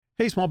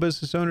Hey, small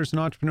business owners and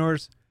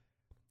entrepreneurs.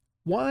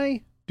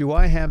 Why do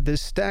I have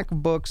this stack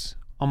of books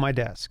on my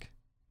desk?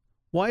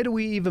 Why do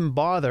we even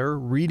bother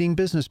reading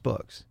business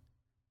books?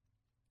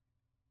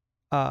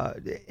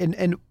 What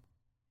do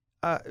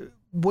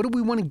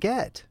we want to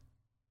get?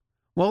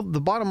 Well,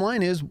 the bottom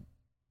line is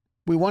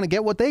we want to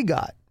get what they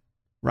got,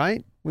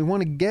 right? We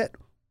want to get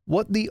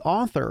what the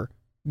author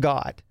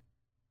got.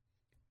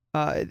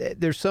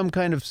 There's some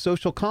kind of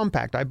social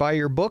compact. I buy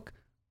your book,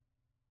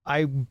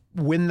 I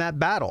win that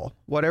battle,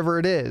 whatever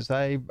it is.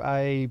 I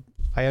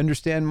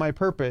understand my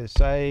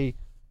purpose. I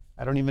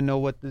don't even know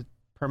what the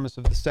premise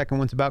of the second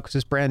one's about because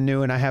it's brand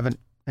new and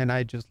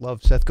I just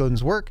love Seth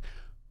Godin's work,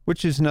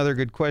 which is another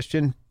good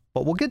question,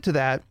 but we'll get to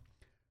that.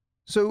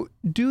 So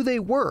do they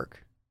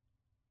work?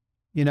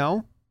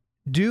 If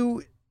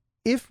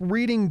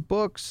reading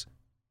books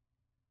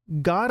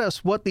got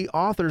us what the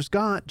authors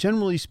got,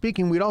 generally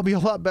speaking, we'd all be a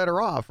lot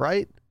better off,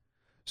 right?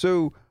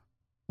 So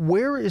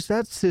where is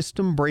that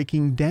system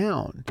breaking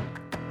down?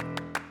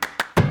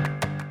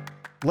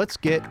 Let's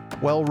get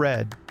well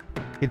read.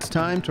 It's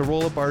time to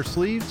roll up our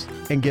sleeves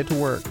and get to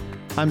work.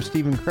 I'm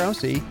Stephen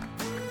Krause,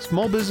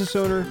 small business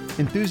owner,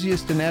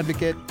 enthusiast, and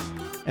advocate,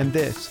 and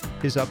this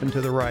is Up and to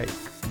the Right,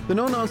 the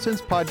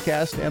no-nonsense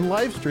podcast and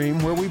live stream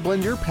where we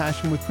blend your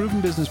passion with proven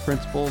business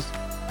principles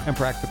and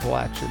practical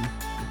action.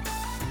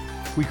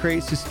 We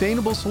create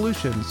sustainable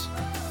solutions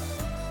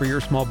for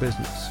your small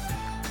business.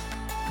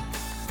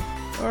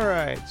 All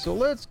right, so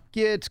let's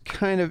get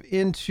kind of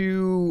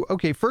into,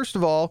 first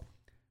of all,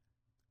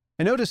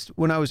 I noticed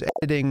when I was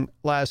editing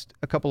a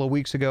couple of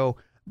weeks ago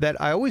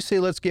that I always say,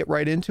 let's get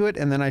right into it.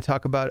 And then I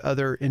talk about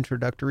other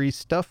introductory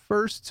stuff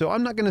first. So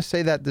I'm not going to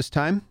say that this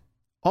time.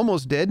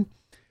 Almost did.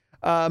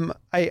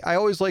 I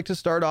always like to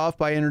start off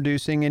by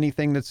introducing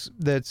anything that's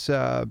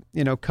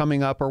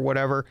coming up or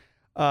whatever,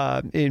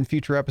 in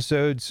future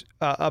episodes,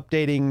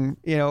 updating,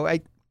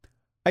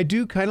 I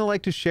do kind of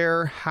like to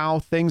share how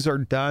things are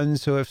done.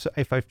 So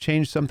if I've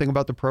changed something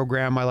about the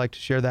program, I like to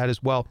share that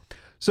as well.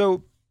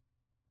 So,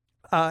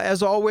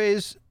 as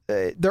always,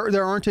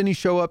 there aren't any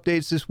show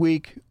updates this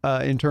week,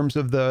 in terms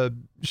of the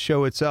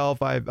show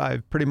itself.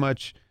 I've pretty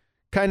much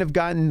kind of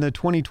gotten the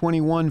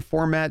 2021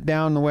 format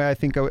down the way I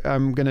think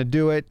I'm going to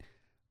do it.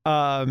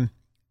 As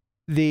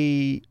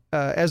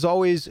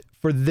always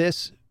for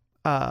this,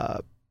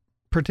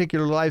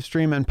 particular live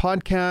stream and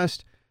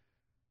podcast,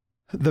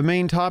 the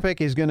main topic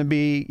is going to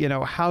be,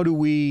 how do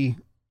we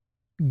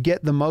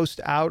get the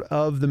most out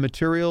of the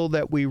material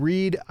that we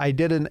read? I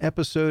did an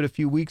episode a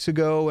few weeks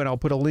ago, and I'll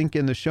put a link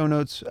in the show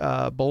notes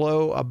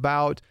below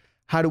about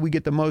how do we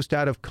get the most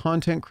out of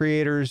content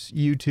creators,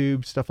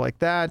 YouTube, stuff like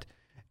that.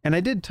 And I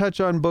did touch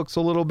on books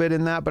a little bit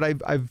in that, but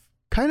I've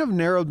kind of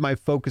narrowed my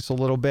focus a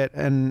little bit,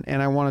 and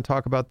I want to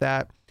talk about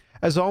that.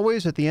 As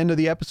always, at the end of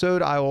the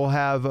episode, I will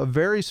have a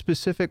very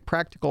specific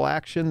practical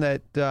action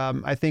that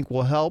I think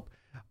will help.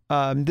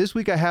 This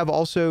week I have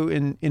also,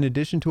 in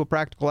addition to a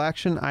practical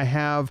action, I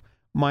have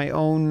my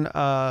own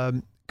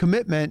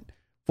commitment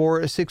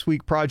for a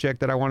 6-week project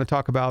that I want to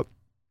talk about.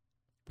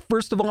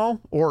 First of all,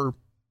 or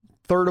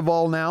third of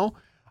all now,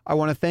 I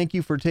want to thank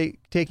you for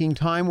taking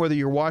time, whether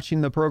you're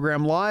watching the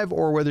program live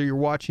or whether you're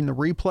watching the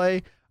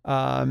replay.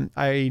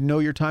 I know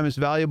your time is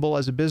valuable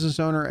as a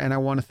business owner, and I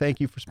want to thank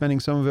you for spending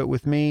some of it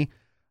with me.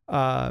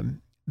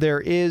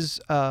 There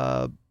is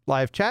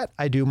live chat.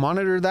 I do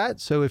monitor that.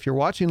 So if you're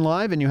watching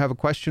live and you have a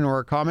question or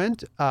a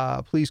comment,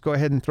 please go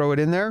ahead and throw it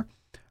in there.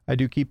 I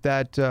do keep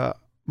that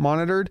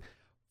monitored.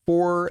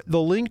 For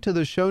the link to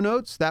the show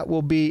notes, that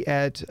will be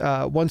at,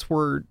 once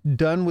we're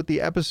done with the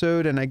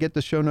episode and I get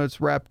the show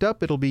notes wrapped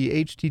up, it'll be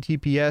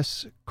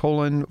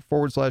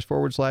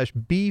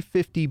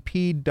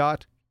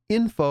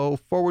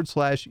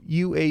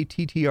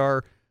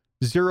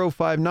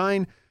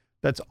https://b50p.info/UATTR059.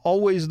 That's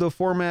always the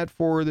format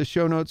for the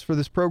show notes for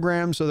this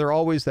program. So they're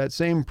always that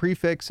same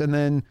prefix and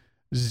then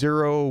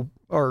 0,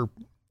 or,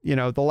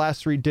 the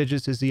last 3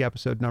 digits is the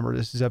episode number.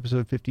 This is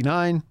episode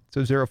 59,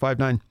 so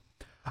 059.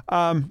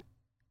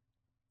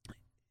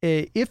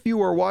 If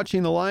you are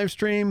watching the live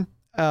stream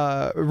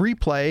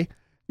replay,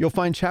 you'll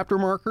find chapter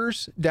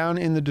markers down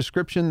in the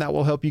description that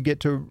will help you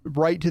get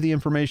right to the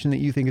information that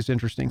you think is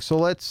interesting. So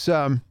let's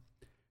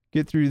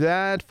get through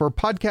that. For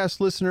podcast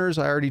listeners,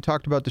 I already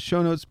talked about the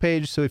show notes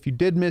page. So if you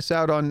did miss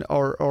out on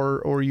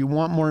or you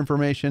want more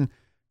information,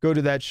 go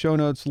to that show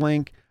notes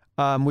link,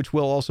 which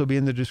will also be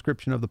in the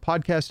description of the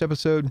podcast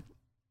episode.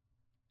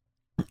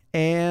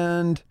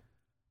 And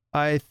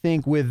I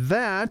think with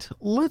that,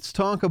 let's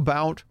talk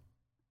about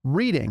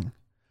reading.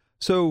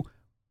 So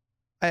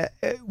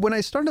when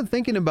I started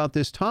thinking about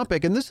this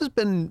topic, and this has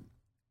been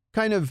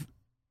I've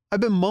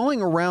been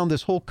mulling around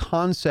this whole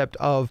concept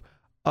of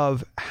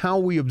how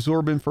we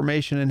absorb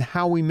information and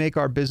how we make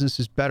our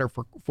businesses better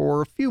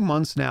for a few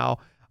months now.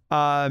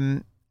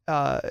 And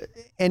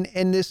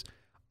this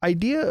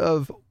idea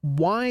of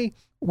why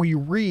we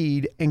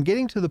read and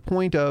getting to the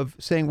point of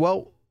saying,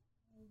 well,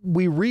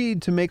 we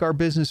read to make our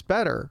business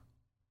better.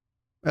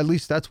 At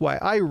least that's why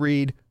I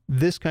read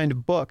this kind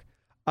of book.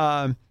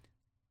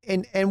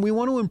 and we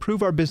want to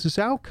improve our business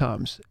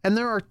outcomes. And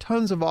there are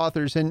tons of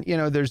authors, and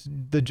there's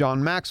the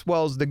John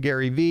Maxwell's, the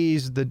Gary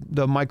V's,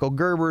 the Michael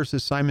Gerbers, the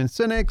Simon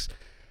Sinek's,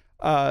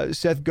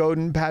 Seth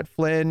Godin, Pat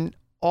Flynn.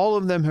 All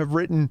of them have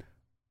written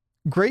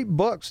great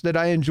books that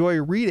I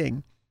enjoy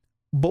reading.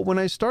 But when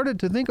I started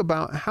to think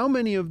about how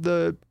many of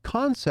the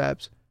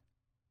concepts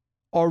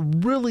are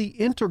really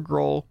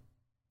integral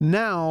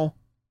now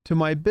to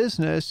my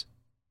business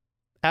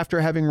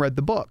after having read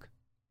the book,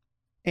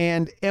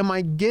 and am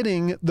I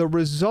getting the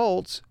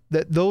results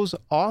that those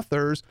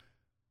authors,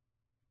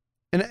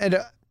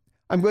 I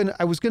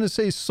was going to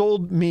say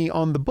sold me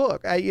on the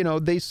book.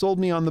 They sold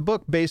me on the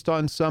book based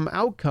on some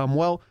outcome.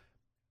 Well,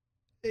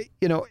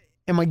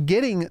 am I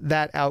getting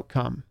that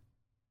outcome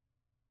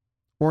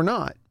or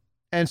not?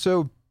 And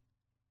so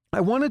I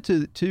wanted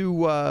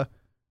to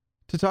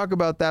talk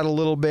about that a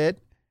little bit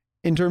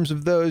in terms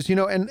of those,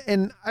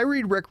 and I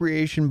read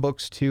recreation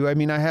books too. I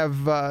mean, I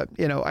have,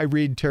 I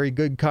read Terry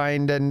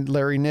Goodkind and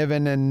Larry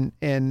Niven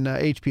and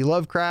H.P.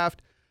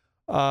 Lovecraft.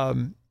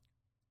 And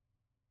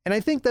I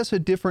think that's a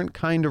different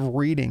kind of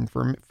reading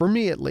for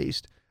me, at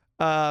least.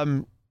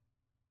 It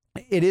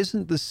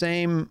isn't the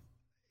same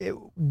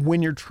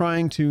when you're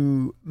trying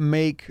to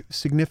make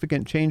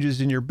significant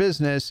changes in your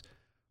business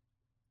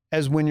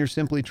as when you're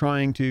simply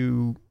trying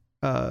to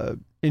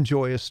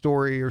enjoy a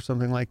story or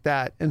something like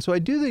that. And so I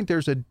do think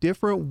there's a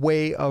different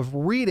way of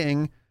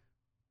reading,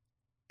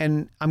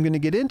 and I'm going to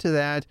get into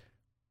that,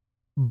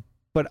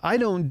 but I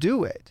don't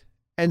do it.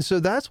 And so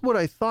that's what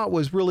I thought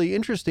was really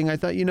interesting. I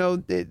thought,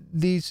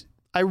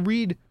 I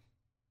read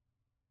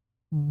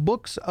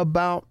books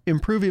about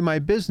improving my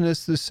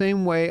business the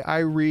same way I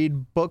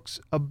read books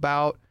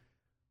about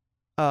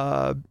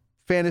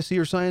fantasy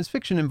or science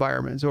fiction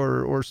environments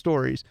or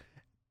stories.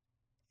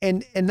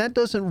 And that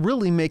doesn't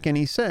really make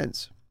any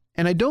sense.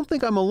 And I don't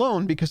think I'm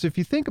alone, because if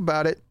you think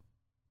about it,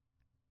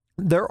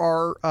 there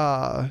are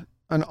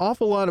an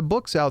awful lot of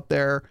books out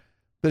there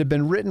that have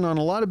been written on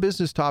a lot of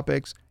business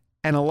topics,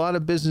 and a lot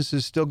of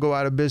businesses still go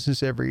out of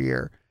business every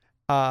year.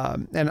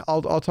 And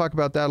I'll talk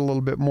about that a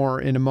little bit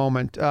more in a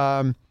moment.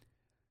 And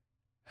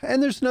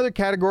there's another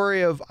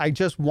category of I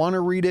just want to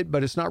read it,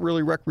 but it's not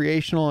really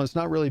recreational. It's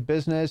not really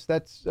business.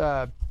 That's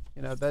that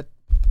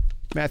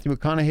Matthew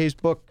McConaughey's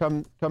book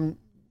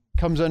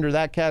comes under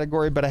that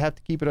category, but I have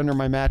to keep it under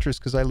my mattress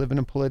because I live in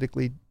a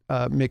politically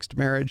mixed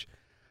marriage.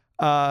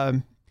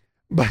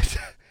 But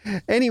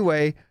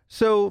anyway,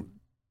 so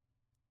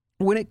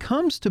when it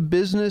comes to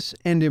business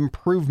and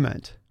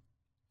improvement,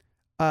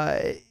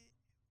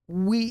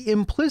 we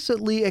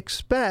implicitly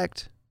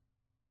expect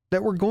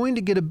that we're going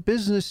to get a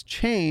business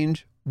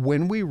change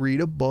when we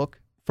read a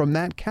book from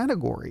that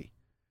category.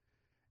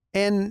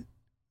 And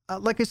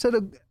like I said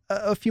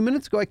a few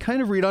minutes ago, I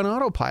kind of read on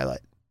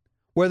autopilot.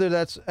 Whether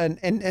that's and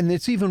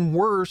it's even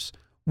worse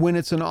when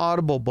it's an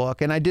Audible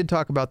book, and I did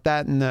talk about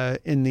that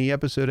in the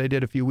episode I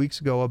did a few weeks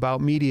ago about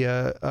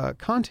media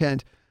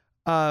content.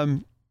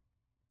 And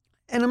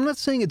I'm not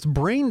saying it's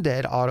brain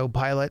dead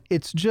autopilot.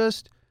 It's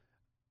just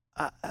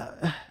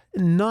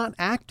not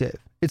active.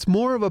 It's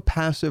more of a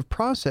passive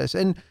process,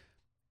 and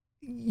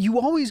you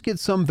always get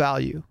some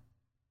value.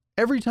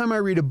 Every time I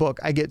read a book,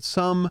 I get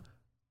some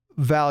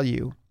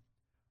value.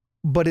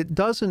 But it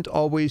doesn't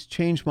always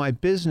change my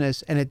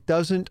business, and it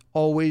doesn't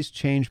always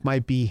change my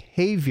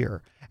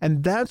behavior.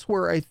 And that's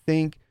where I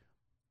think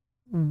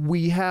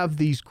we have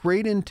these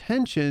great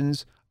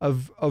intentions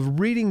of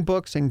reading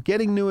books and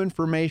getting new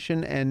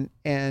information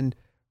and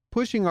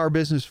pushing our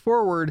business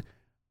forward,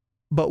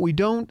 but we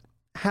don't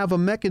have a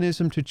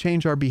mechanism to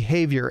change our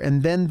behavior.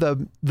 And then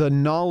the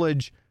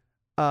knowledge,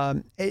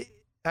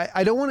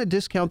 I don't want to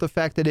discount the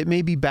fact that it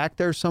may be back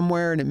there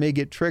somewhere and it may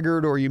get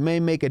triggered, or you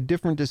may make a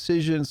different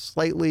decision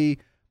slightly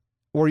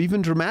or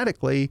even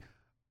dramatically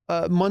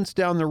months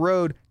down the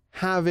road,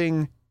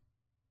 having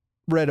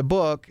read a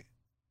book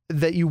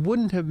that you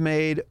wouldn't have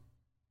made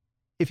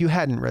if you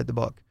hadn't read the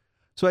book.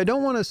 So I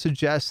don't want to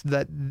suggest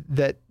that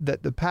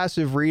the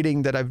passive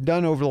reading that I've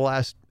done over the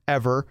last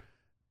ever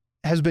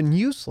has been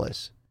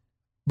useless,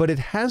 but it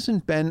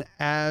hasn't been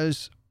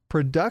as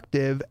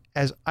productive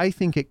as I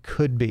think it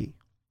could be.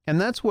 And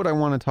that's what I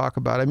want to talk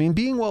about. I mean,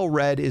 being well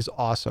read is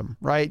awesome,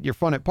 right? You're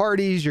fun at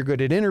parties. You're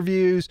good at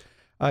interviews.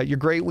 You're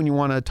great when you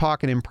want to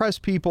talk and impress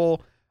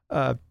people.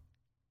 It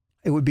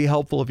would be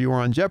helpful if you were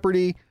on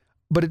Jeopardy,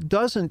 but it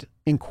doesn't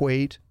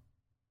equate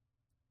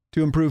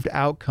to improved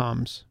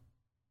outcomes.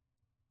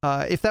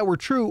 If that were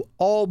true,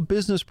 all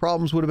business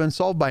problems would have been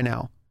solved by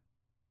now.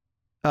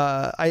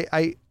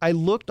 I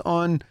looked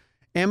on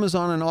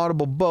Amazon and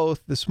Audible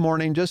both this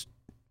morning, just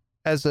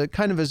as a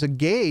kind of as a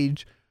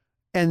gauge,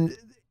 and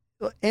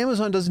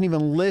Amazon doesn't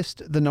even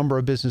list the number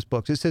of business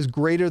books. It says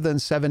greater than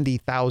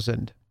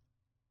 70,000.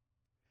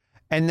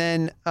 And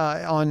then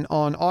on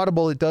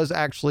Audible, it does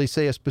actually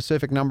say a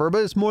specific number, but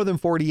it's more than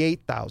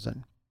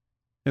 48,000.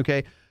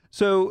 Okay.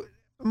 So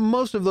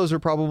most of those are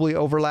probably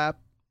overlap.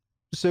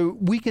 So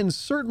we can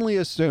certainly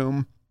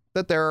assume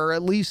that there are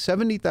at least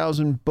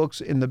 70,000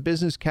 books in the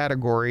business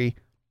category.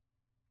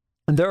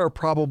 And there are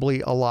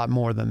probably a lot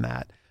more than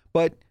that.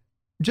 But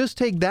just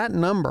take that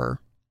number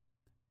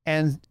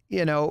and,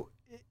 the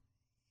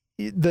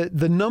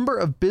number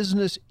of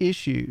business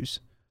issues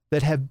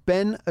that have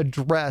been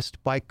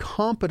addressed by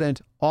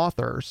competent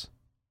authors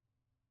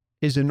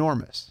is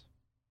enormous.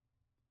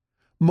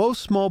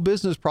 Most small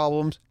business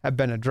problems have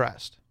been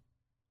addressed.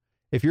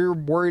 If you're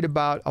worried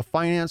about a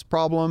finance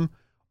problem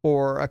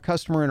or a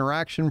customer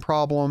interaction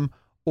problem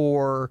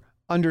or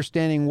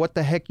understanding what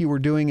the heck you were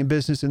doing in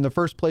business in the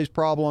first place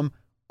problem,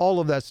 all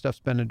of that stuff's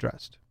been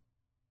addressed.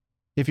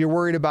 If you're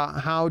worried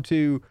about how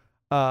to,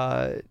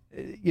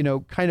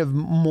 kind of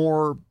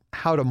more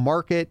how to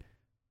market,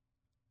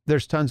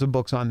 there's tons of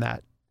books on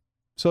that.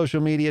 Social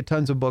media,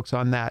 tons of books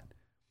on that.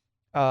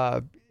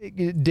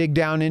 Dig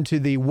down into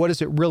what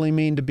does it really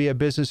mean to be a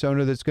business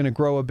owner that's going to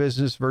grow a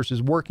business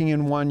versus working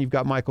in one. You've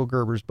got Michael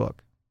Gerber's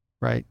book,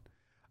 right?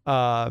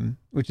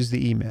 Which is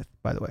the E-Myth,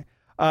 by the way.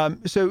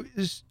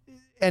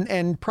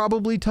 And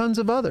probably tons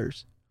of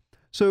others.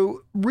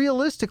 So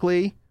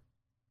realistically,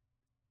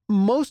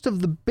 most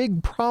of the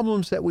big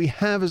problems that we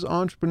have as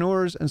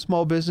entrepreneurs and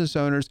small business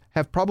owners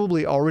have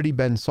probably already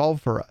been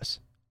solved for us.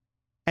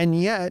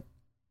 And yet,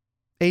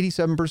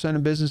 87%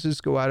 of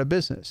businesses go out of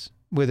business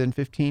within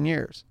 15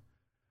 years.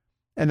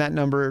 And that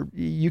number,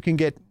 you can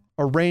get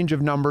a range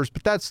of numbers,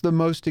 but that's the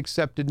most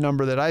accepted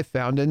number that I've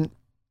found. And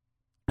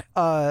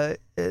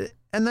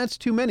that's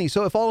too many.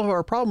 So if all of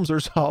our problems are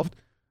solved,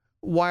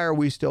 why are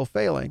we still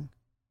failing?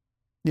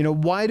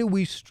 Why do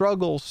we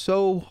struggle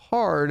so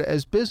hard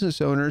as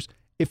business owners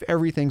if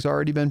everything's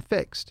already been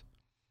fixed?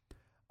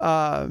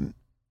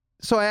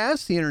 So I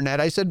asked the internet,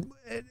 I said,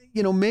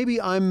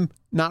 maybe I'm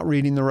not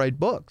reading the right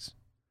books.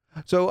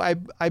 So I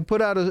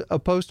put out a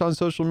post on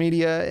social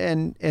media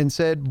and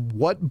said,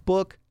 what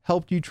book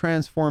helped you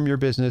transform your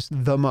business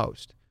the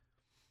most?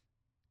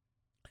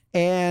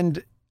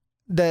 And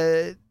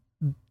there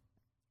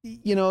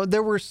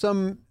were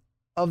some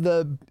of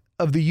the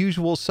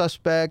usual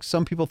suspects.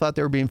 Some people thought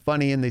they were being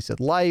funny and they said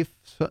Life.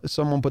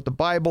 Someone put the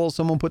Bible,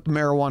 someone put the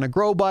Marijuana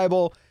Grow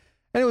Bible.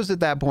 And it was at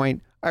that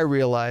point I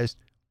realized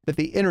that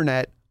the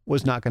internet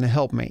was not going to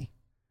help me.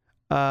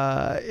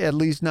 At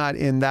least not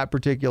in that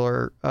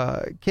particular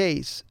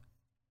case,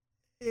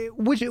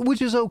 which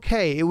is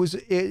okay.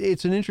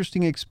 It's an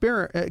interesting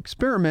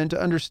experiment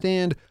to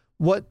understand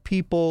what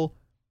people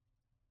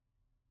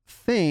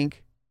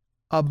think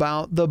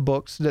about the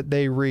books that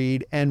they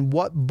read and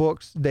what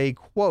books they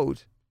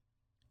quote,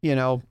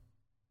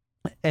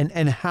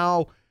 and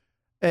how,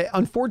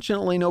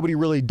 unfortunately, nobody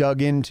really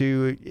dug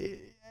into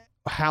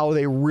how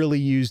they really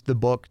used the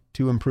book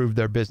to improve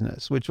their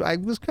business, which I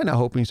was kind of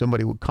hoping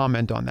somebody would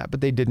comment on that,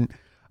 but they didn't.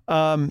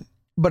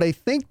 But I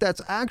think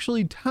that's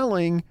actually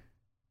telling,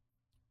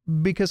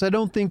 because I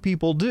don't think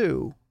people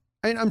do.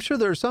 I'm sure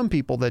there are some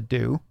people that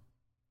do,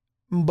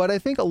 but I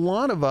think a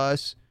lot of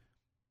us,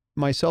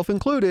 myself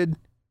included,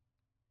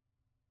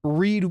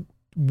 read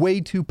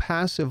way too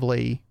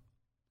passively,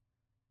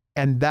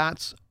 and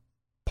that's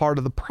part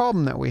of the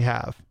problem that we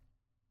have.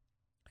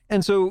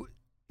 And so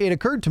it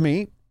occurred to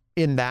me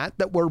in that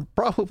we're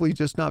probably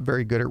just not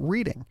very good at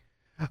reading.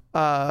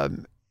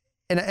 And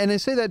I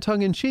say that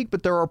tongue in cheek,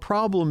 but there are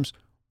problems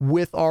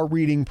with our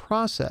reading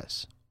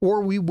process,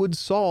 or we would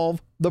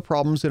solve the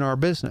problems in our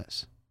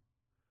business,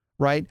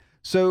 right?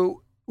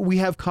 So we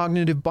have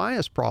cognitive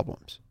bias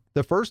problems.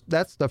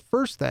 That's the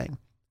first thing.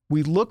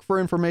 We look for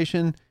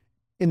information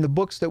in the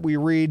books that we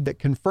read that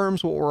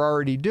confirms what we're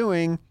already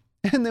doing,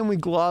 and then we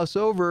gloss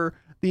over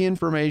the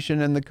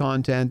information and the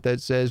content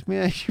that says,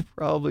 man, you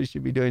probably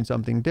should be doing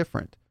something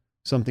different.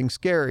 Something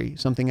scary,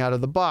 something out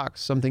of the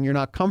box, something you're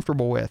not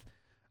comfortable with.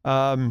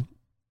 I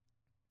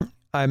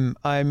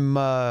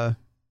was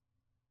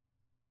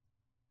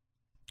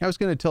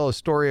going to tell a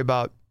story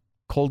about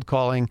cold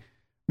calling.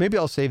 Maybe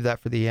I'll save that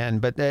for the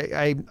end, but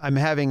I'm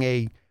having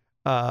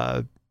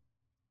an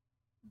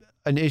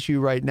issue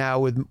right now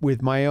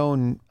with my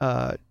own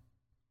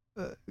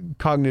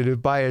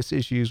cognitive bias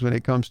issues when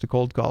it comes to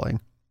cold calling,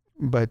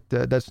 but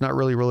that's not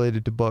really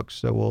related to books,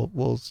 so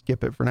we'll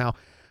skip it for now.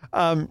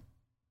 And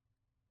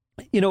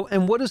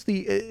what is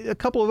a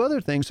couple of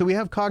other things? So we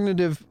have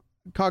cognitive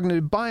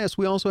bias.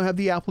 We also have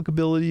the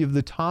applicability of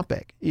the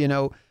topic,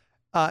 and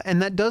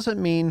that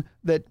doesn't mean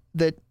that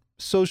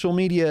social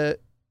media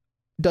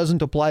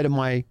doesn't apply to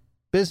my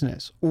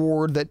business,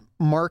 or that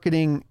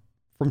marketing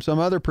from some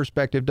other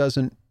perspective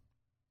doesn't,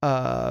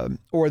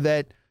 or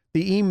that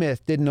the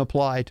E-Myth didn't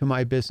apply to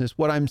my business.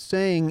 What I'm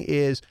saying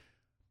is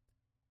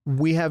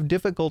we have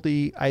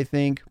difficulty, I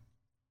think,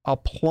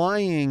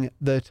 applying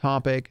the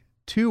topic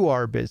to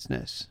our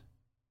business.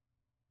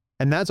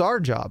 And that's our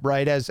job,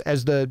 right? As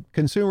the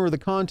consumer of the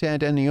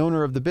content and the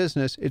owner of the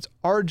business, it's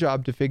our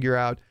job to figure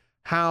out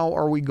how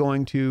are we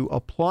going to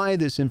apply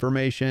this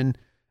information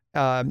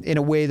in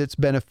a way that's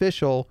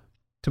beneficial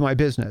to my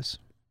business.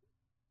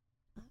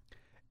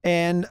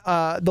 And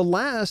the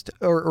last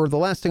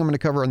thing I'm going to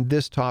cover on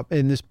this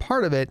in this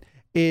part of it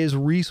is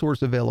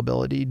resource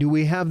availability. Do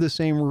we have the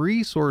same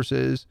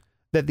resources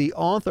that the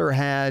author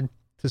had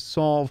to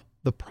solve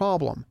the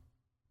problem?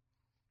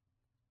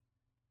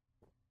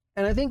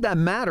 And I think that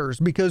matters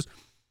because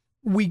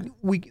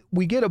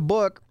we get a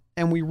book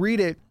and we read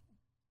it,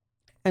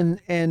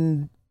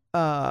 and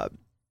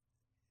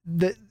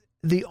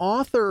the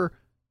author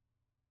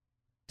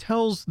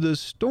tells the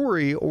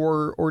story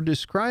or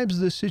describes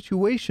the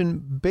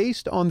situation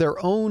based on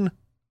their own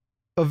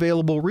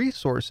available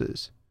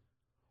resources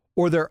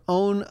or their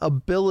own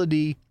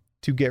ability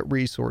to get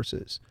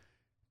resources.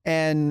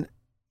 And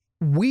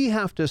we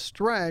have to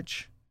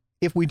stretch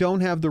if we don't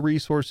have the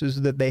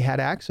resources that they had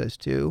access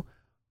to.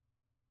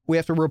 We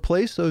have to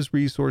replace those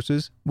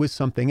resources with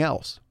something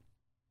else.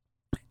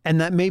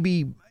 And that may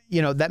be,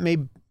 that may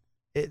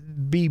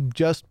be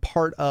just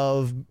part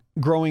of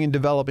growing and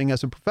developing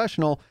as a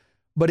professional,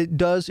 but it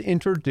does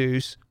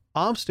introduce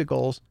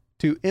obstacles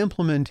to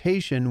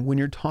implementation when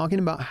you're talking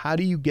about how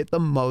do you get the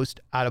most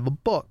out of a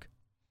book.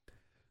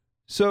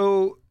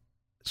 So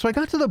I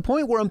got to the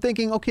point where I'm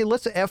thinking, okay,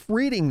 let's F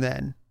reading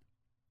then.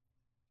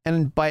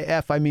 And by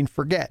F, I mean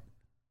forget.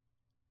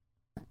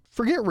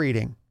 Forget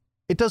reading.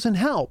 It doesn't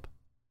help.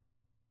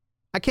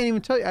 I can't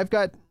even tell you. I've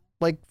got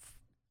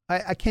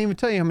I can't even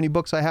tell you how many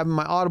books I have in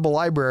my Audible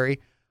library,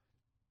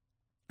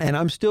 and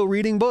I'm still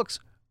reading books,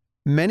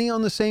 many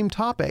on the same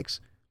topics.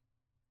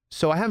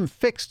 So I haven't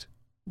fixed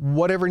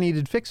whatever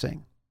needed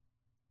fixing,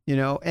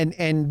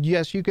 and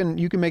yes, you can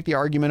make the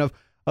argument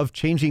of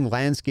changing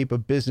landscape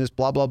of business,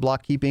 blah, blah, blah,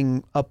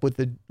 keeping up with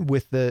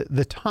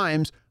the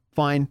times.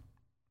 Fine.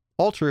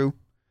 All true.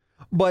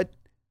 But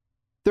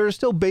there are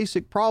still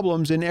basic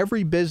problems in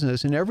every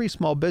business, in every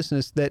small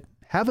business that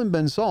haven't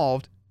been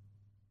solved.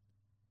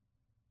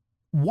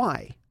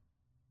 Why?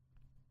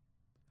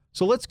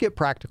 So let's get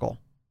practical.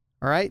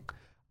 All right.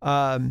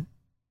 I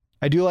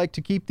do like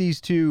to keep these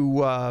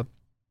to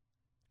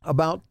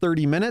about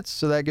 30 minutes.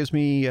 So that gives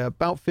me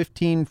about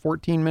 14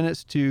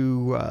 minutes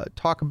to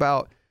talk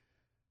about.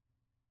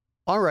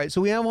 All right.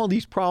 So we have all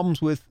these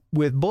problems with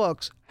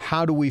books.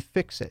 How do we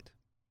fix it?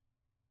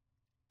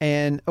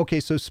 And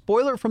okay, so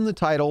spoiler from the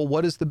title,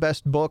 what is the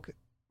best book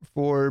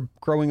for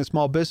growing a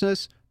small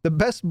business? The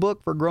best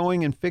book for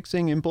growing and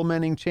fixing,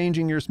 implementing,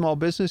 changing your small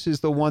business is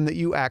the one that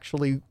you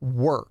actually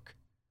work.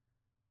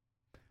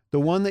 The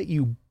one that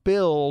you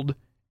build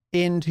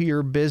into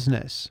your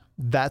business.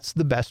 That's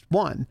the best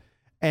one.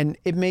 And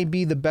it may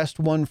be the best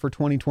one for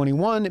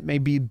 2021. It may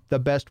be the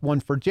best one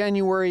for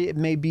January. It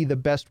may be the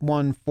best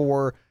one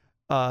for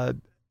a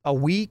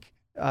week,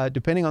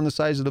 depending on the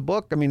size of the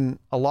book. I mean,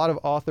 a lot of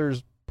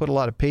authors put a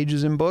lot of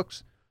pages in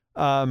books.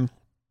 I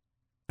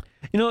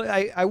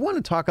want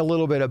to talk a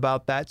little bit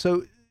about that.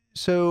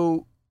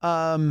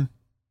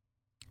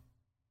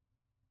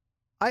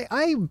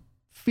 I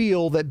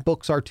feel that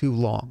books are too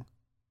long.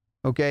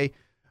 Okay.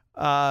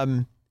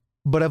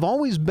 But I've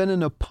always been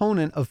an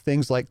opponent of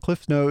things like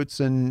Cliff Notes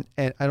and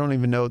I don't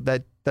even know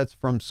that's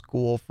from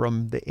school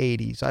from the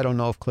 80s. I don't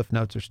know if Cliff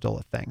Notes are still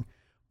a thing,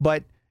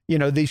 but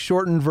the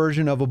shortened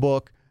version of a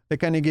book that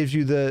kind of gives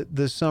you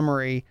the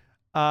summary.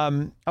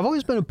 I've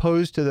always been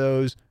opposed to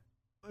those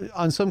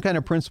on some kind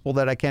of principle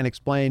that I can't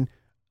explain.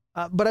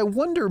 But I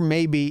wonder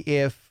maybe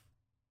if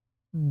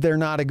they're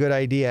not a good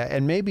idea,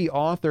 and maybe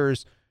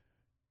authors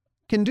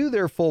can do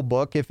their full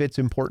book if it's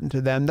important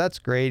to them. That's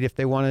great if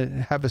they want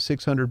to have a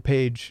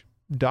 600-page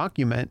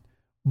document.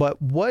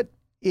 But what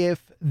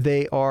if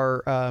they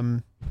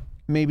are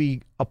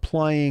maybe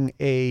applying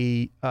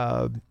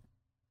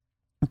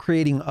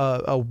creating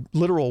a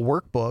literal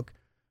workbook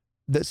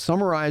that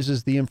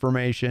summarizes the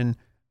information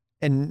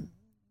and,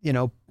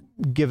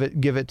 give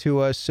it to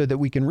us so that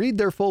we can read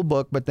their full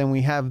book, but then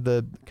we have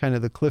the kind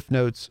of the Cliff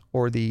Notes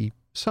or the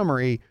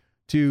summary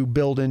to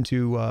build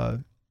into,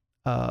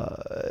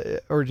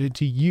 or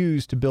to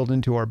use to build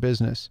into our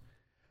business.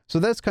 So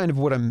that's kind of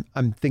what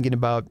I'm thinking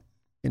about.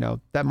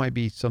 That might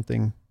be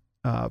something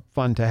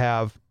fun to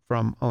have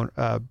from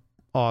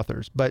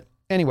authors. But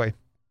anyway,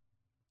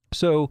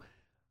 so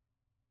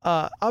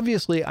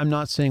obviously I'm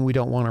not saying we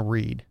don't want to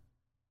read,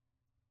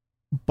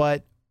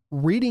 but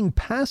reading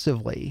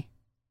passively,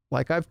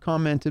 like I've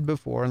commented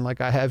before and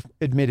like I have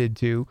admitted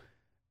to,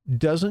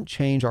 doesn't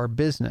change our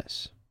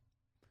business.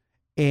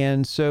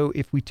 And so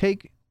if we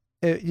take,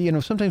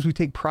 sometimes we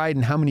take pride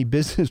in how many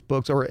business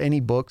books or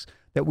any books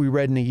that we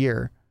read in a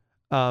year.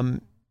 But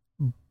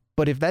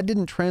if that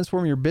didn't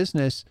transform your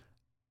business,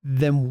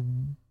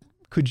 then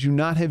could you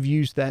not have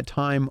used that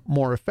time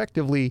more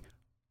effectively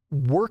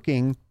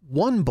working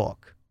one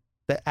book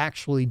that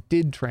actually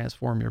did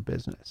transform your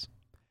business?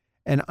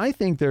 And I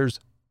think there's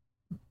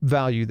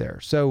value there.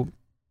 So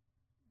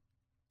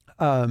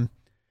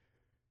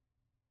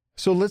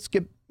let's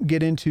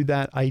get into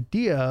that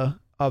idea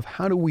of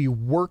how do we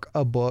work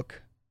a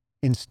book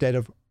instead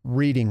of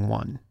reading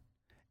one.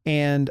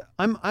 And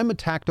I'm a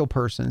tactile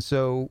person,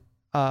 so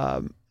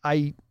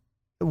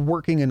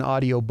working an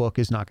audiobook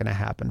is not going to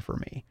happen for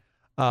me.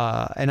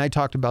 And I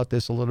talked about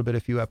this a little bit a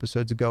few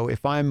episodes ago.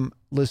 If I'm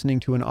listening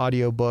to an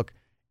audiobook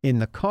in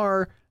the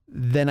car,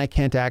 then I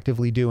can't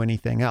actively do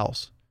anything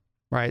else,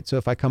 right? So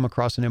if I come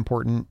across an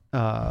important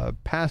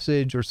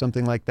passage or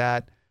something like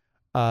that,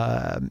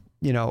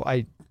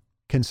 I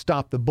can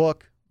stop the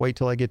book, wait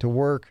till I get to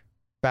work,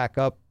 back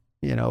up,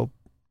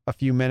 a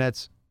few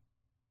minutes,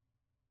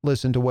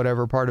 listen to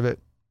whatever part of it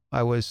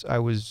I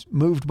was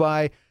moved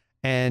by,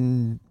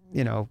 and,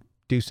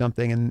 do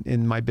something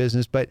in my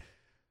business. But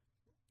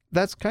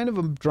that's kind of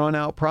a drawn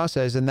out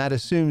process. And that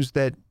assumes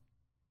that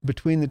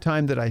between the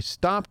time that I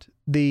stopped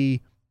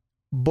the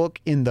book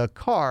in the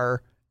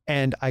car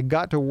and I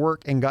got to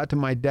work and got to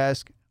my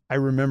desk, I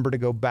remember to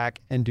go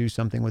back and do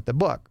something with the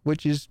book,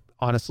 which is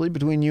honestly,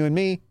 between you and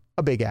me,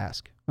 a big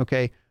ask.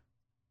 Okay.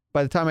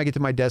 By the time I get to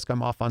my desk,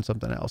 I'm off on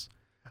something else.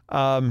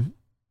 And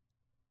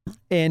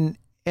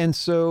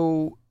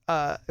so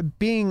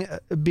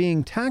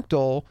being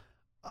tactile,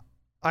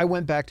 I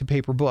went back to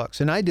paper books,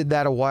 and I did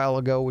that a while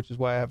ago, which is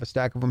why I have a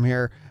stack of them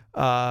here.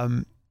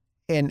 And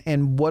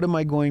what am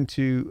I going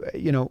to,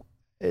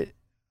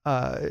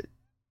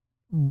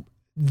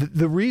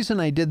 the reason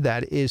I did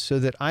that is so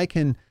that I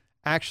can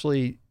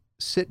actually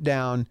sit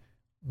down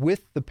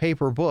with the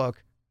paper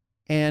book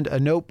and a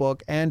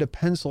notebook and a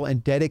pencil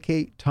and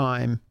dedicate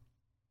time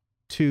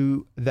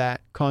to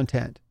that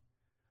content,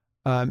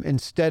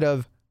 instead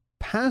of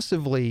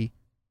passively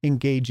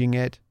engaging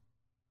it,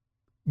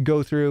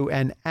 go through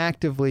and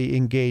actively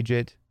engage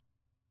it.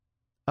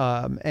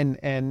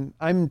 And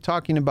I'm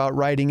talking about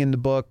writing in the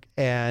book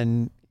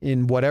and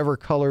in whatever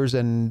colors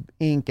and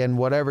ink and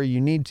whatever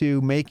you need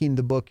to, making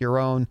the book your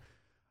own,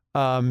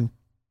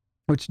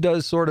 which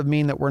does sort of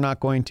mean that we're not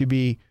going to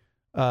be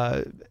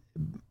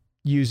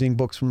using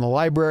books from the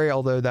library,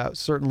 although that's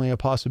certainly a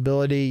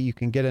possibility. You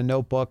can get a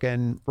notebook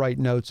and write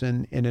notes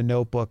in a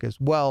notebook as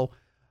well.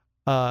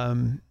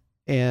 And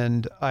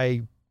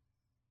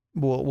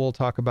we'll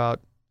talk about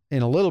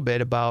in a little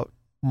bit about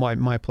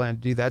my plan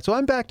to do that. So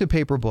I'm back to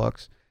paper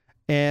books,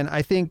 and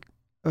I think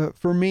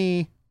for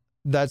me,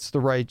 that's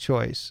the right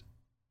choice.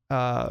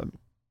 And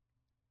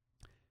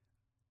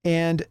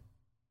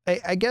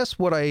I guess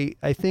what I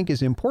think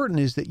is important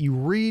is that you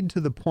read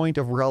to the point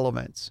of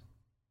relevance.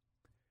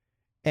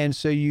 And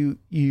so you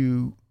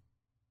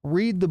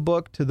read the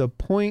book to the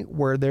point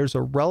where there's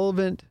a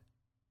relevant,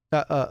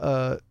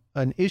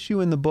 an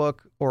issue in the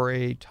book or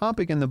a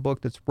topic in the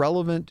book that's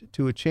relevant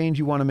to a change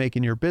you want to make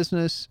in your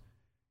business,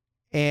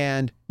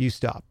 and you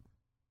stop.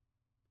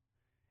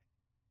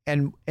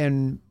 And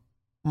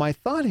my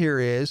thought here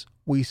is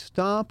we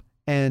stop,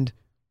 and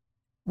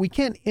we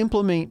can't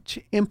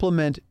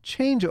implement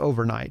change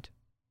overnight.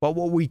 But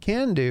what we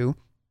can do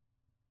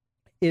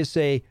is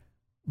say,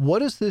 what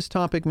does this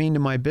topic mean to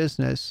my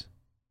business?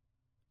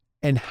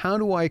 And how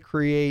do I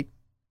create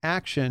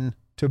action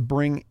to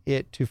bring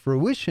it to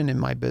fruition in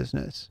my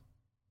business?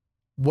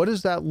 What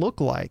does that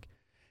look like?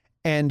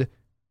 And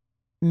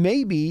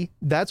maybe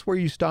that's where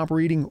you stop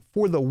reading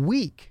for the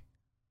week.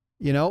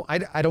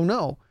 I don't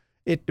know.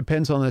 It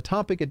depends on the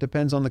topic. It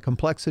depends on the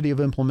complexity of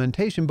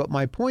implementation. But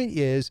my point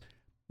is,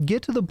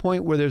 get to the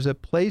point where there's a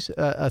place,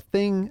 a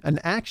thing, an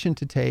action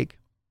to take,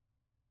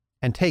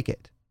 and take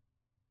it.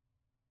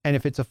 And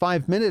if it's a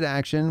 5-minute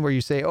action where you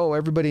say, oh,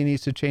 everybody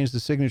needs to change the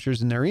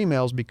signatures in their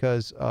emails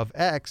because of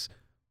X,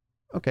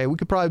 okay, we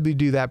could probably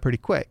do that pretty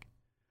quick.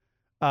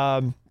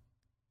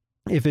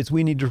 If it's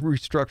we need to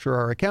restructure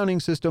our accounting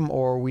system,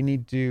 or we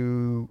need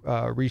to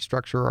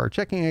restructure our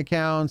checking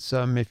accounts,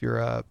 if you're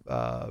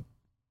a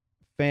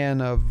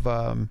fan of,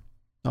 I'm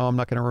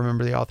not going to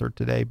remember the author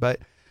today, but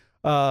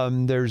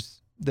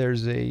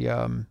there's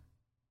a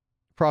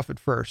Profit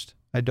First.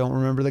 I don't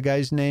remember the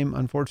guy's name,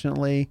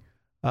 unfortunately.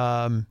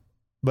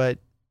 But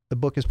the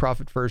book is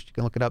Profit First. You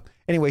can look it up.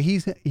 Anyway,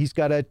 he's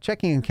got a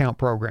checking account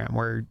program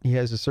where he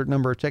has a certain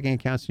number of checking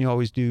accounts, and you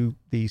always do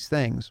these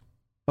things.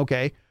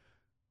 Okay.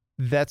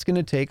 That's going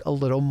to take a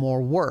little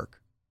more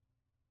work.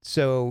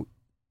 So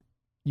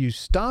you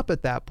stop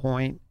at that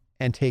point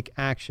and take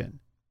action.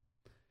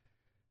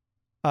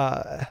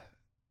 And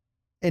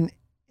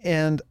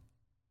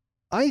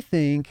I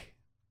think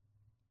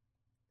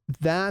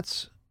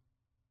that's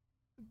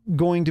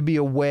going to be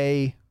a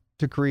way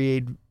to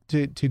create,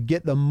 to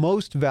get the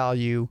most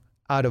value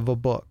out of a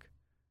book.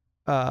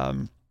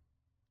 And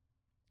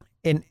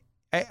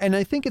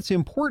I think it's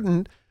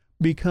important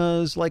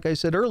because, like I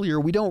said earlier,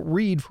 we don't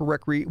read for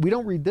we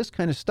don't read this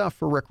kind of stuff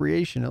for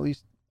recreation. At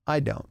least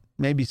I don't.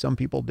 Maybe some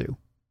people do. And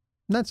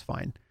that's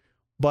fine.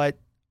 But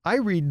I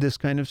read this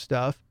kind of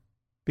stuff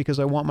because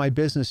I want my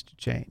business to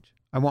change.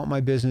 I want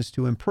my business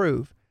to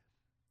improve.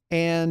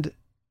 And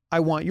I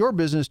want your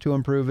business to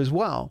improve as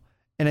well.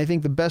 And I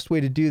think the best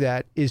way to do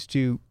that is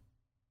to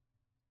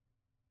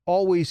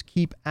always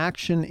keep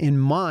action in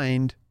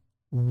mind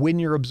when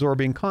you're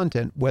absorbing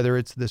content, whether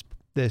it's this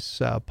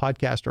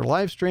podcast or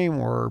live stream,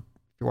 or if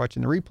you're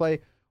watching the replay,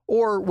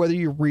 or whether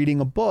you're reading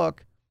a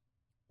book.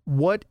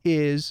 What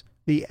is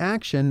the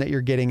action that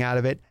you're getting out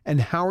of it,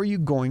 and how are you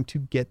going to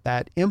get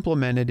that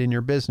implemented in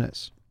your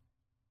business?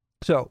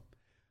 So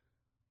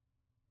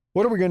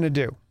what are we going to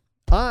do?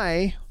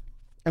 I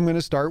am going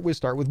to start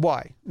with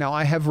why. Now,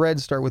 I have read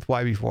Start With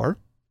Why before.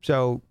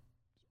 So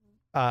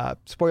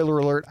spoiler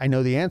alert, I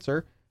know the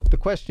answer. The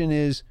question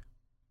is,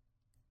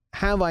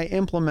 have I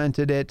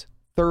implemented it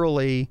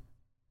thoroughly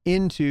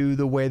into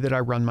the way that I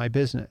run my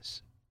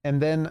business?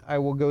 And then I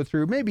will go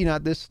through, maybe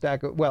not this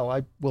stack of, well,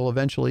 I will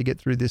eventually get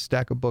through this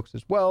stack of books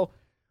as well,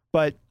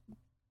 But,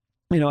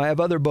 I have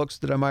other books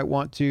that I might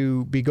want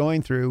to be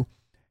going through.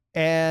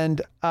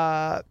 And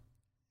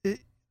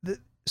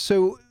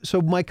so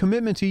my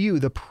commitment to you,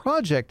 the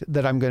project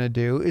that I'm going to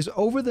do is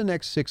over the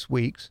next 6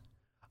 weeks,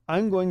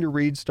 I'm going to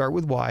read Start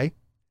With Why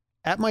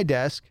at my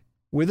desk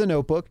with a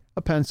notebook,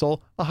 a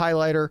pencil, a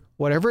highlighter,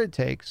 whatever it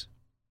takes.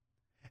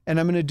 And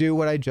I'm going to do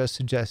what I just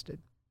suggested.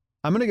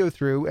 I'm going to go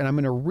through and I'm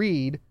going to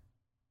read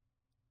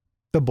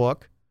the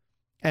book,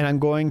 and I'm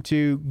going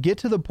to get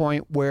to the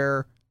point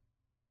where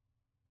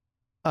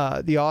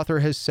the author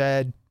has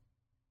said,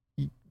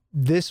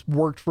 this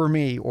worked for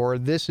me, or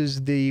this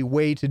is the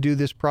way to do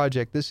this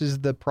project. This is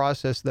the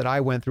process that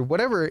I went through,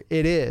 whatever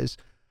it is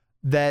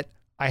that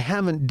I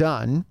haven't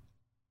done.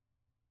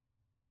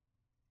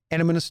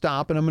 And I'm going to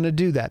stop and I'm going to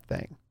do that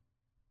thing.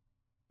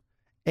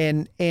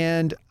 And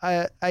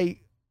I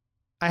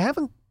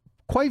haven't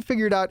quite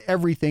figured out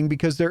everything,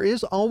 because there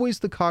is always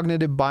the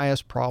cognitive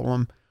bias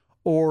problem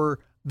or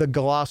the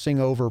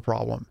glossing over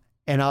problem.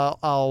 And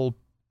I'll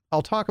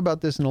talk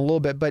about this in a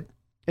little bit, but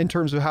in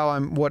terms of how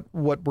what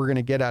we're going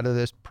to get out of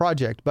this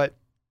project. But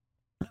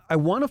I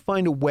want to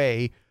find a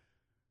way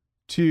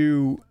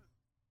to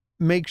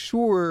make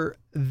sure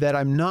that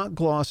I'm not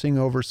glossing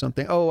over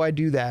something. Oh, I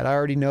do that. I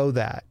already know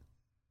that.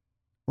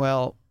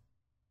 Well,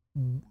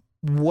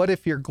 what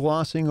if you're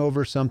glossing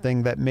over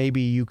something that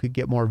maybe you could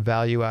get more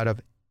value out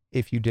of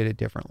if you did it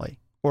differently,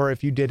 or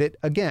if you did it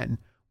again,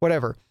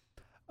 whatever.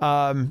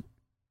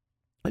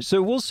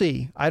 So we'll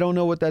see. I don't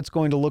know what that's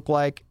going to look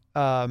like,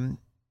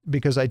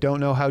 because I don't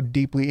know how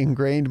deeply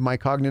ingrained my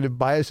cognitive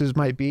biases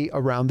might be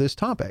around this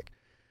topic.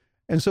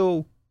 And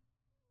so,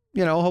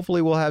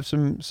 hopefully we'll have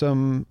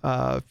some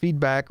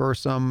feedback or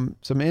some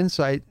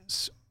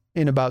insights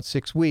in about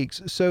 6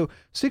 weeks. So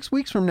 6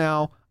 weeks from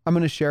now, I'm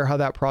going to share how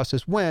that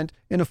process went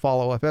in a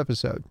follow-up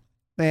episode.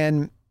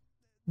 And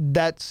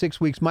that 6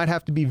 weeks might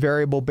have to be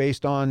variable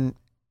based on,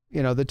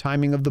 the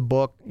timing of the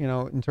book,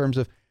 in terms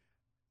of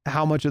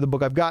how much of the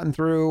book I've gotten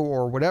through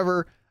or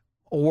whatever,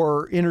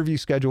 or interview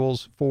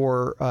schedules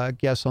for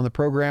guests on the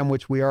program,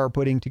 which we are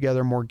putting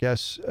together more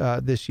guests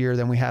this year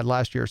than we had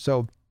last year.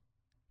 So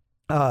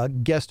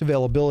guest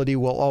availability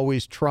will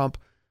always trump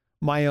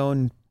my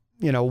own,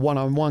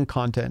 one-on-one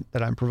content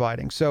that I'm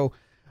providing. So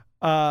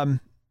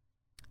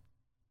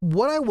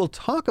what I will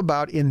talk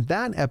about in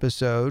that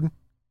episode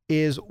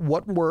is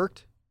what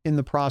worked in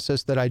the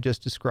process that I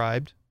just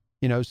described,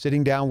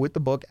 sitting down with the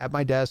book at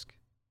my desk,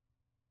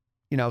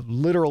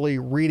 literally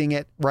reading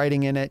it,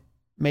 writing in it,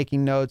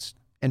 making notes,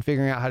 and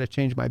figuring out how to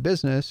change my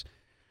business.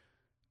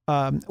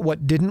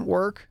 What didn't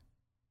work,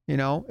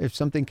 if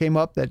something came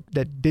up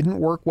that didn't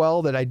work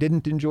well, that I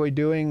didn't enjoy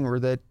doing, or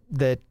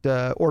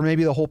or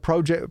maybe the whole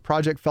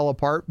project fell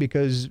apart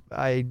because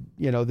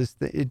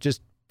it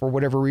just, for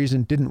whatever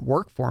reason, didn't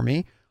work for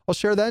me, I'll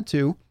share that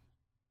too.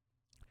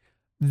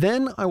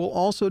 Then I will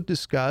also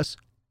discuss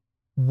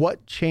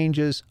what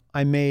changes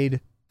I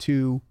made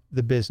to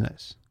the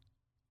business.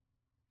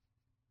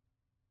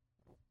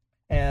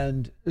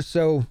 And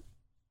so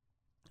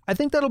I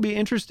think that'll be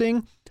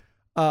interesting,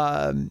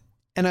 and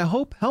I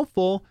hope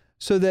helpful,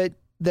 so that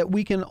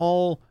we can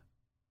all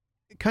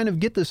kind of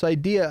get this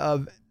idea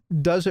of,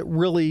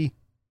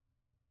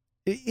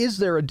 is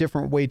there a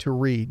different way to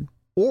read?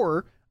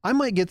 Or I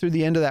might get through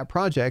the end of that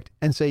project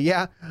and say,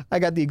 yeah, I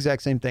got the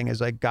exact same thing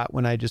as I got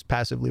when I just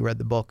passively read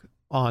the book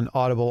on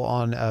Audible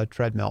on a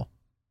treadmill,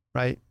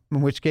 right?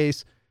 In which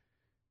case,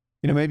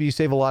 maybe you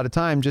save a lot of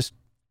time just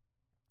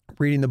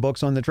reading the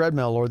books on the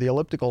treadmill or the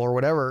elliptical or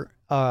whatever,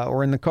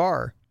 or in the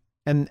car.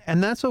 And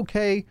that's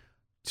okay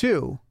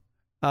too.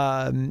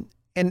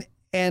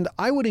 And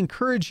I would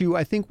encourage you,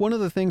 I think one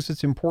of the things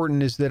that's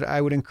important is that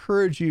I would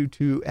encourage you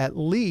to at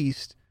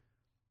least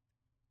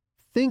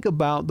think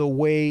about the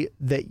way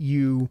that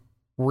you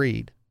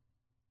read,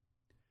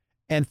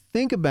 and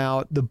think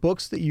about the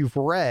books that you've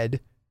read,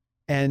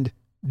 and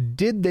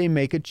did they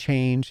make a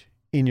change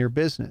in your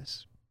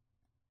business?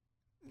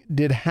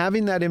 Did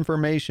having that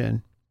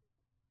information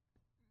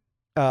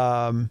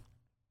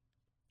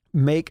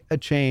make a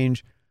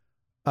change,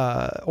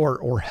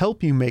 or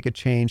help you make a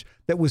change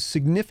that was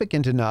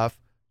significant enough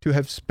to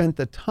have spent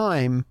the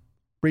time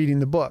reading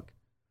the book?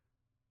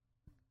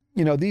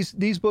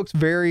 These books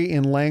vary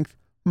in length.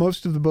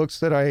 Most of the books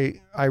that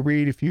I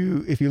read, if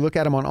you look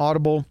at them on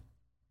Audible,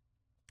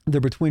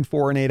 they're between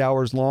 4 and 8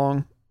 hours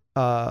long.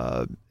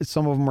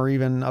 Some of them are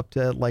even up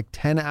to like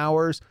 10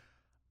 hours.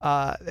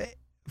 That's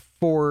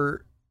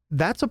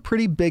a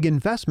pretty big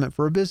investment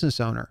for a business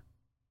owner.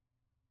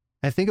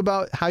 And think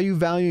about how you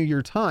value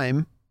your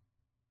time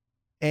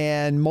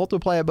and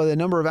multiply it by the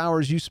number of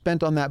hours you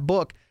spent on that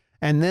book,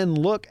 and then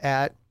look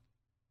at,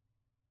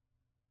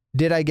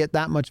 did I get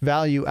that much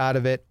value out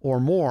of it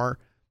or more?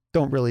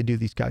 Don't really do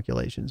these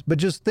calculations, but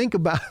just think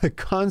about the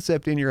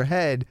concept in your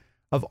head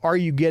of, are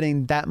you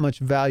getting that much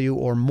value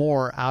or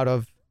more out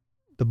of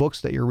the books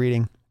that you're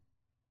reading?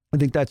 I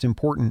think that's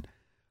important.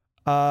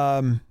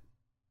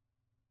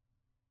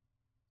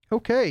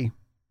 Okay.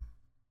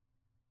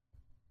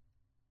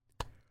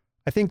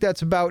 I think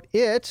that's about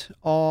it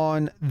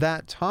on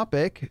that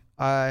topic.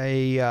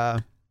 I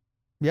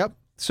Yep.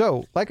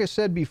 So, like I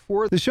said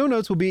before, the show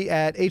notes will be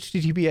at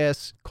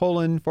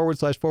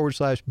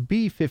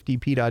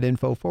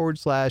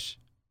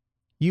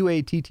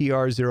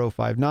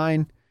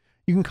https://b50p.info/UATTR059.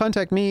 You can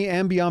contact me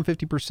and Beyond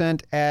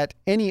 50% at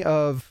any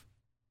of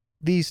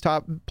these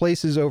top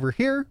places over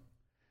here.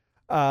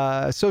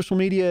 Social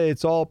media,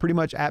 it's all pretty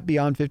much at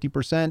Beyond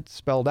 50%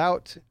 spelled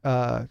out,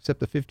 except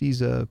the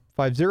 50's a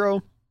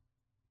 50.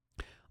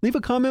 Leave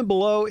a comment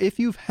below if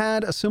you've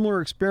had a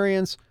similar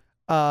experience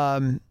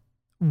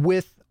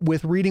with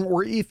reading,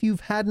 or if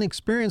you've had an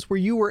experience where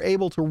you were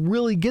able to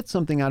really get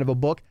something out of a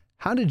book.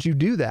 How did you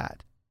do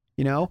that?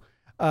 You know,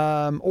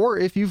 or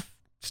if you've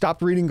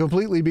stopped reading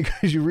completely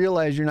because you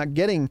realize you're not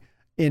getting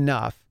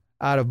enough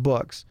out of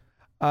books.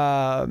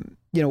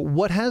 You know,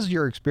 what has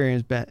your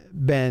experience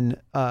been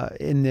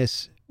in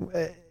this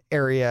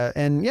area?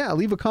 And yeah,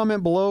 leave a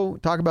comment below.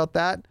 Talk about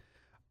that.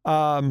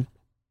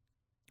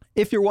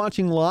 If you're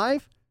watching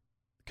live,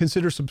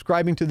 consider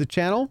subscribing to the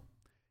channel.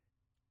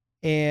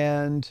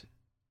 And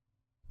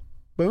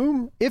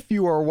boom, if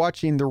you are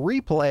watching the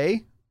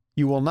replay,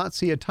 you will not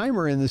see a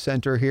timer in the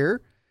center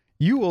here.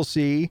 You will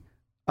see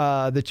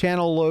the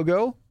channel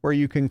logo where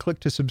you can click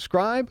to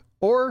subscribe,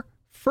 or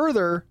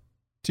further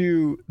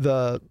to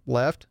the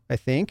left, I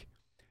think,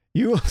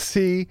 you will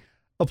see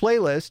a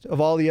playlist of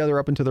all the other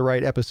up and to the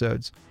right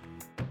episodes.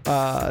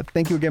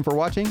 Thank you again for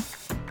watching.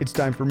 It's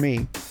time for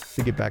me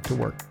to get back to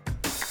work.